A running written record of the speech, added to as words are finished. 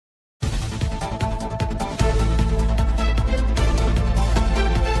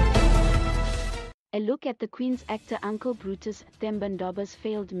A look at the Queen's actor Uncle Brutus Themba Ndaba's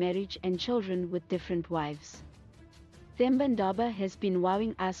failed marriage and children with different wives. Themba Ndaba has been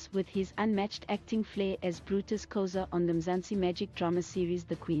wowing us with his unmatched acting flair as Brutus Khoza on the Mzansi Magic drama series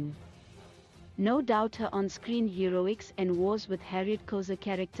The Queen. No doubt her on-screen heroics and wars with Harriet Khoza,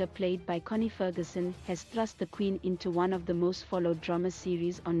 character played by Connie Ferguson, has thrust the Queen into one of the most followed drama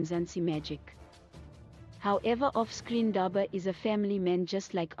series on Mzansi Magic. However, off-screen Ndaba is a family man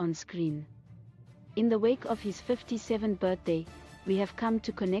just like on-screen. In the wake of his 57th birthday, we have come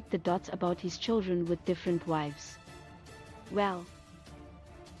to connect the dots about his children with different wives. Well,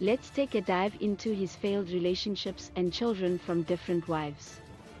 let's take a dive into his failed relationships and children from different wives.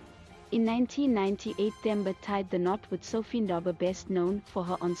 In 1998, Themba tied the knot with Sophie Ndaba, best known for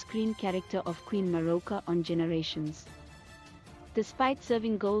her on-screen character of Queen Maroka on Generations. Despite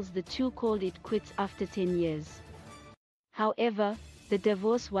serving goals, the two called it quits after 10 years. However, the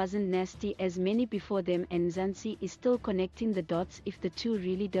divorce wasn't nasty as many before them, and Mzansi is still connecting the dots if the two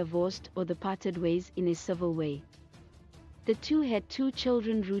really divorced or they parted ways in a civil way. The two had two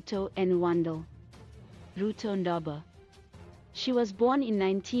children, Ruto and Wandle. Ruto Ndaba. She was born in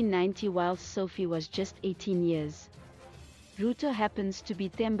 1990 whilst Sophie was just 18 years. Ruto happens to be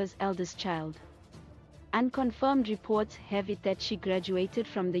Themba's eldest child. Unconfirmed reports have it that she graduated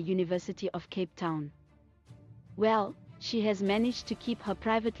from the University of Cape Town. Well, she has managed to keep her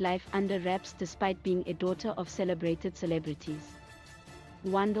private life under wraps despite being a daughter of celebrated celebrities.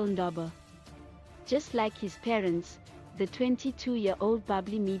 Wandle Ndaba. Just like his parents, the 22-year-old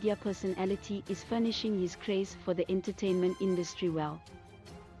bubbly media personality is furnishing his craze for the entertainment industry well.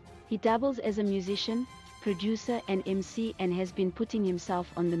 He dabbles as a musician, producer and MC and has been putting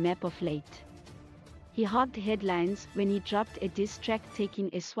himself on the map of late. He hogged headlines when he dropped a diss track taking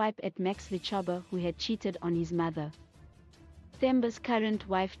a swipe at Max Lichaba, who had cheated on his mother, Themba's current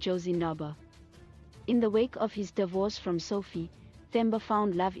wife Josie Ndaba. In the wake of his divorce from Sophie, Themba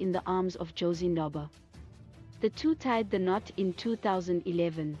found love in the arms of Josie Ndaba. The two tied the knot in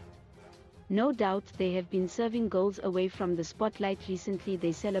 2011. No doubt they have been serving goals away from the spotlight. Recently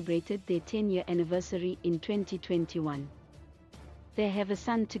they celebrated their 10-year anniversary in 2021. They have a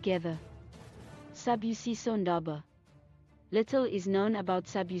son together, Sibusiso Ndaba. Little is known about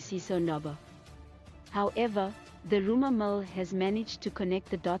Sibusiso Ndaba. However, the rumor mill has managed to connect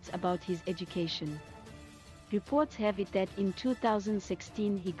the dots about his education. Reports have it that in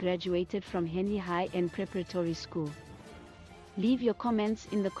 2016 he graduated from Henry High and Preparatory School. Leave your comments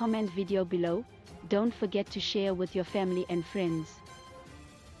in the comment video below. Don't forget to share with your family and friends.